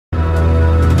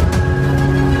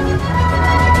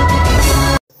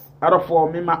out of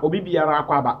four mema obi biara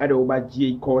akwaba ede oba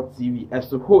GA Court TV as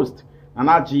the host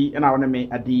anaji and I want to make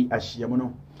a di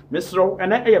ashiamuno Mr.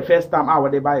 and then first time I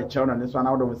would buy a channel and this one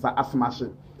I would smash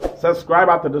it. Subscribe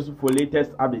after this for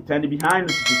latest update and behind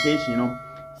notification, you know.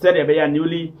 Said they be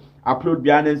newly upload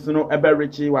behind you know ebe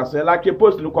Richie was like you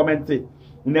post no comment in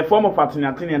the form of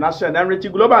Atinatini and Asha and Richie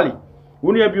globally.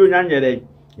 Uni abi onyanye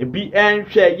e bi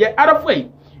enhwe ye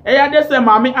adofoi. E ya dey say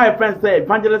mama I friend say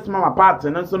evangelist mama part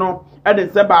and so no e dey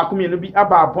say ba akumi no bi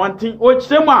aba appointing o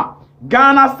chema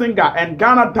Ghana singer and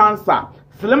Ghana dancer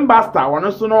Slim Basta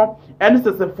one so no and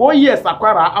say 4 years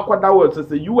akwara akwada wo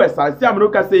say US I see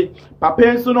America say papa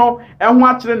enso no e ho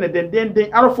akere ne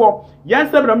den arofo yen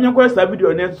say bram yen ko sa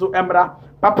video ne so emra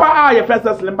papa a ye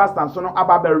first Slim Basta so no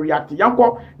aba react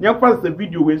yanko say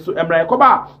video we so emra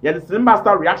yakoba ye the Slim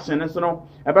Basta reaction so no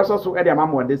e be so e dey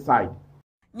mama on this side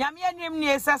nyame anim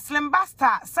ne say Slim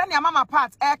Basta send your mama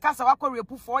part e kasa wako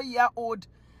repu 4-year-old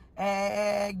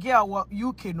girl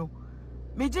UK no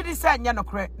me jidi say nya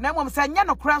nokre na mom say nya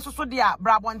nokre nso so dia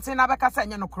brabonten na beka say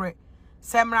nya nokre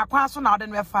semra kwan so na ode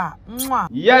no efa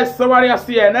yes so what you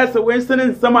see and that's when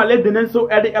sending some lady nso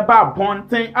e dey about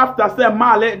bonten after say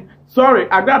male sorry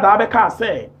agrada beka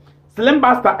say Slim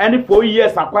Basta any 4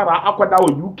 years akwada o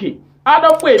UK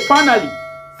adofwe finally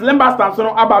Slim Basta so no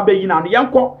aba yi na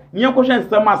yenko hwen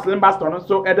some Slim Basta no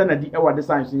so e dey na di e wode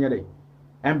science nyere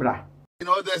embra. You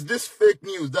know, there's this fake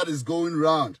news that is going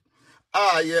around.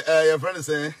 Your friend is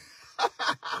saying,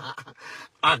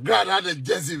 I got out of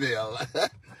Jezebel.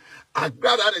 I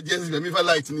got out of Jezebel. If I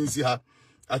like to see her,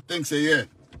 I think so, yeah.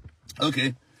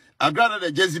 Okay. I got out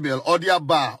of Jezebel, or the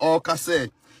bar, or cassette,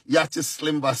 Yachi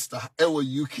Slim Basta, Ewa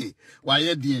UK. Why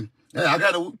you doing? I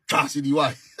got to trust you,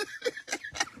 why?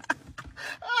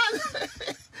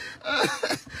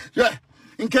 Yeah.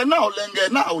 Inke now lenge,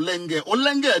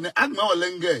 agma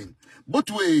olenge.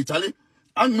 But wait, Charlie,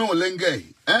 agma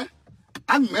olenge, eh?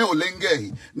 Agme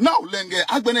olenge. Now lenge,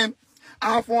 agbene,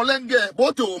 afon lenge,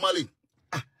 boto mali.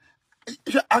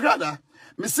 Agada,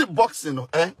 me see boxing,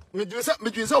 eh? Me do say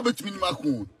bet me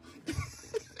makun.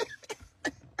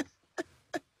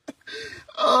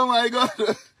 Oh my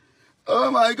God.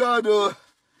 Oh my God. Oh.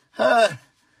 Hey,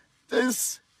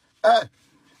 this,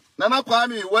 Nana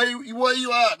Kwame, where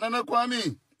you are, Nana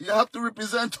Kwame, you have to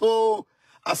represent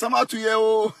Asama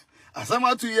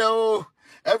to you.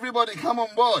 Everybody come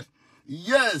on board.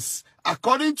 Yes,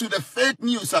 according to the fake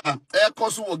news, Air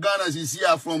Kosu Ghana is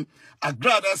here from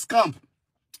Agrada's camp.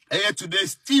 Here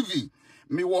today's TV.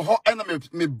 Me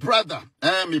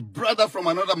brother from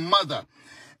another mother.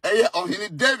 Here on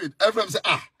David, everyone say,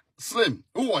 Slim,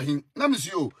 who are him? Name is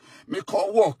you. Me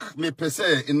call walk, me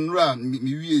pese in run,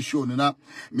 me show na,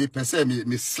 me pese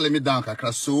me slim it down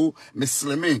kakra, so me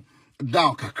slimming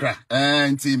down kakra,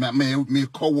 and me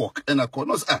call walk and I call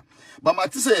no but my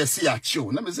say see a show.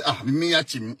 Let me say me a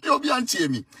chim, you'll be anti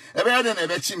me. Ever then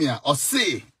ever chimia or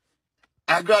say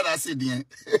I got I said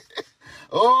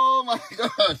oh my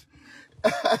God,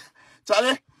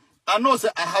 Charlie, I know say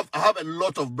I have a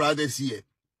lot of brothers here.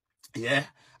 Yeah,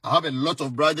 I have a lot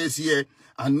of brothers here.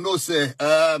 I know say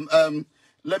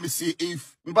let me see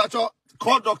if Mbacho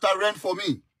call Dr. Ren for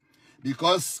me.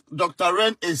 Because Dr.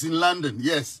 Ren is in London.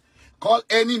 Yes. Call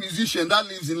any musician that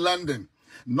lives in London.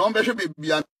 Number should be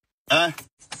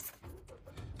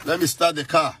let me start the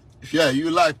car. Yeah,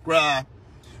 you like cry.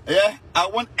 Yeah, I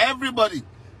want everybody.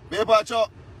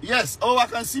 Yes. Oh, I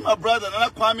can see my brother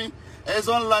Nana Kwame is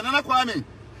online. Nana Kwame.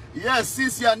 Yes,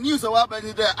 since your news are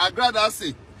happening there, I grad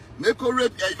say make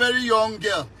rape a very young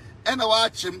girl. And I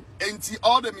watch him and see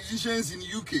all the musicians in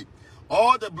UK,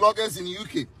 all the bloggers in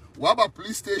UK. What about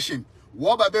police station?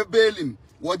 What about bailing?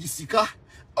 What is Sika?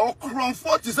 Oh,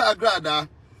 comfort is a grada.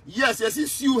 Yes,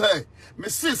 it's you here. Me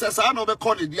sis, I know the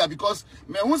call it there because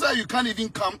me who say you can't even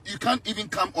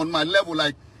come on my level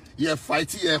like you're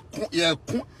fighting,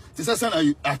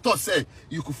 I thought say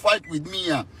you could fight with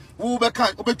me. Who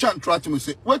can't try to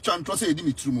say what try to say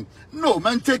Dimitri? No,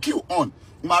 man, take you on.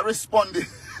 My responding.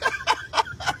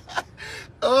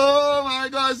 Oh my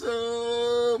gosh,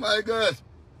 oh my God.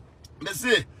 Me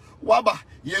say, Waba,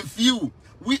 few.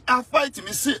 We are fighting.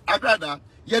 Me say, Agrada,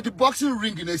 the boxing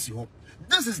ring in SEO.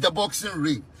 This is the boxing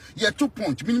ring. 2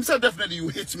 points. Meaning, definitely you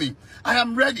hit me. I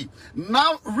am ready.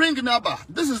 Now, ring number.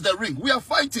 This is the ring. We are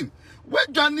fighting. Where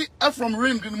Johnny from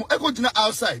ring, I go to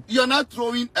outside. You're not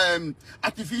throwing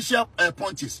artificial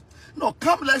punches. No,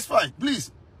 come, let's fight,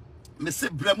 please. Me say,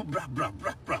 bra.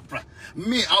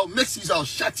 Me, I'll mix you, I'll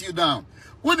shut you down.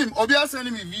 When him, Obia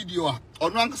sending me video on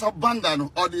Rankasa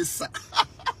Bandano or this.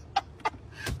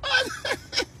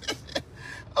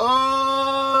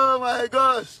 Oh my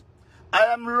gosh. I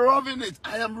am loving it.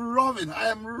 I am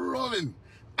loving.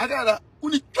 I got a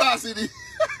unique city.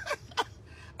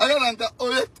 I got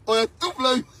a two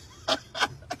flame.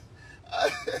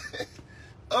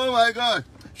 Oh my God.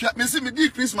 Me see me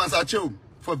did Christmas at home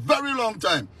for a very long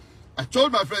time. I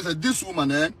told my friends that this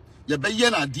woman,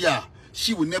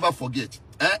 she will never forget.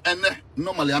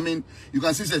 Normally, I mean, you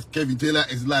can see that Kevin Taylor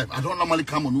is live. I don't normally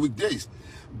come on weekdays.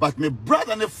 But my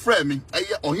brother and a friend me,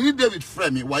 or any David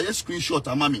friend me, why a screenshot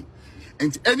a mommy.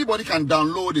 And anybody can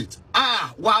download it.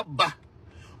 Waba.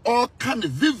 Or can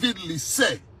vividly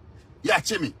say,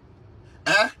 Yachimi.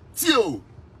 Tio.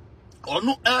 Or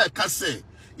no can say,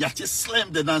 Yachi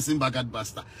slam the dancing bagat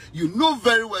basta. You know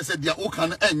very well said ya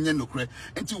okan and no cre.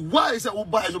 And to why is that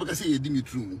Uba is because he did me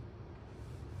true.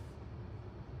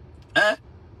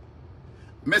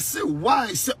 Me say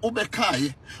why say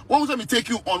Obekai? What was me take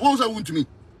you on? What was I want to me?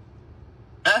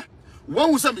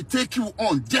 What was I me take you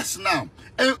on just now?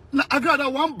 I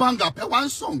got one banger, one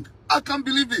song. I can't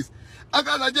believe this. I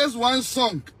got just one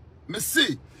song. Me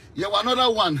see, you have another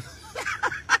one.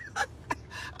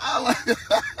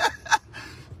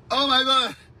 Oh my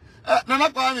God. Nana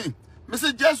Kwame. Me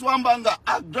say just one banger.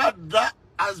 Agrada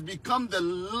has become the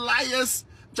liars,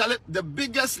 the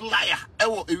biggest liar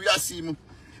ever we are seeing.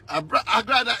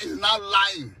 Agrada is now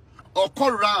lying or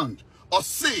call around or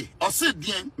say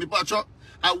me pacho.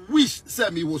 I wish say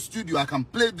me was studio I can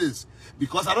play this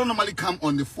because I don't normally come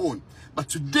on the phone. But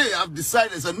today I've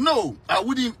decided that no, I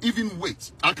wouldn't even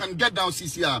wait. I can get down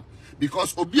CCR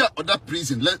because Obia or that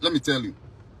prison, let me tell you.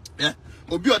 Yeah,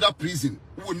 Obia or that prison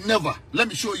would never. Let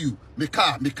me show you. Me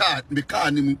car.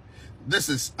 This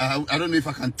is I don't know if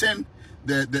I can turn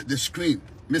the screen.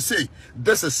 Me say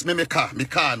this is me car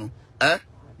no.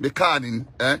 Me car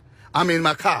I'm in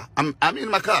my car. I'm in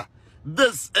my car.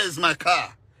 This is my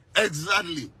car.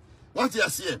 Exactly. What you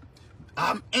say?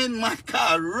 I'm in my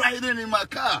car, riding in my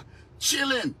car,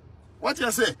 chilling. What you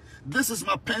say? This is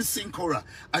my Pensin Cora.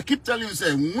 I keep telling you,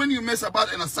 say, when you mess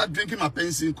about and I start drinking my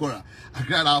Pensin Cora,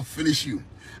 I'll finish you.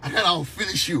 I'll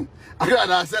finish you.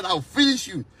 I said, I'll finish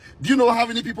you. Do you know how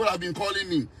many people have been calling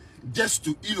me just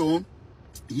to,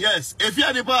 yes. If you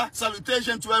had a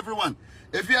salutation to everyone.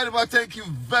 If you had a thank you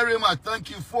very much. Thank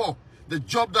you for the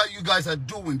job that you guys are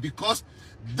doing because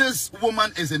this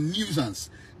woman is a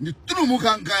nuisance. Ni tunu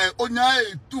mukangae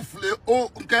onyae tufle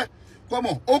o okay. Come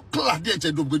on, o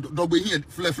kladienche dobe here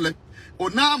fle.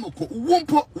 Onamoko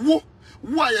wumpo wo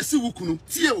yesi wukunu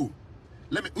tie.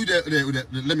 Let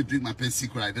me drink my Pensin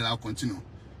Cora, then I'll continue.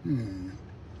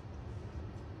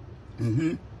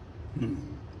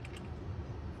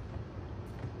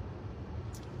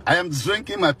 I am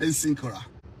drinking my Pensin Cora.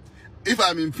 If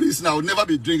I'm in prison, I will never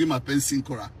be drinking my Pensin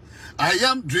Cora. I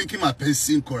am drinking my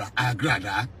Pensin Cora.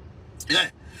 Agrada. Yeah.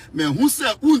 Me who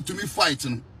say want to me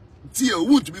fighting. Tia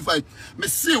want to be fight. Me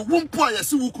say one boy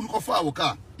yesi wo kunu kofa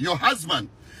awoka. Your husband.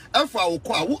 Efa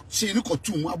awokwa wo chi ni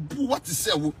kotum abu what is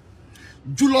say wo.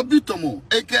 Julo bitomo.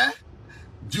 Eke.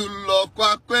 Julo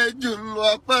kwakwe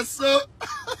julo kwaso.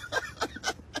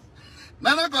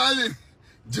 Nana kwali.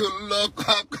 Julo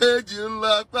kwakwe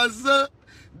julo kwaso.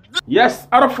 Yes,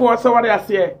 arafo so what I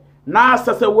say. Na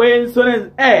sase we so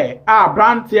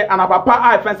brand here and papa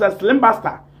I fence slim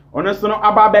basta. Ono so no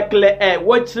ababekle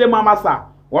wo mama sa.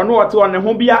 Wono wote on ne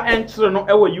ho bia enkyere no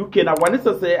UK na wone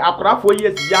sese akorafo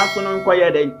yes janso no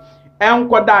nkoye den.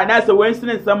 Enkoda na se we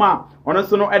nsine nsem a ono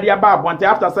so no aba abonte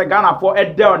after say Ghana for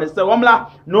edel ne se womla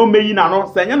no meyi na no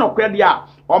se nye no kwede a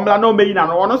omla no meyi na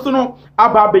no ono so no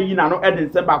aba beyi na no ede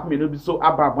nsem ba ko me no bi so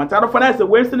aba abonte arofo na se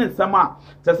we nsine nsem a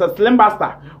sese slim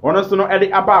basta ono so no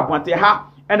aba abonte ha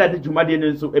ena de dwumade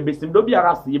ne nso ebesim do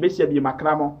biara se ye be hia bi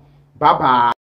makramo bye bye.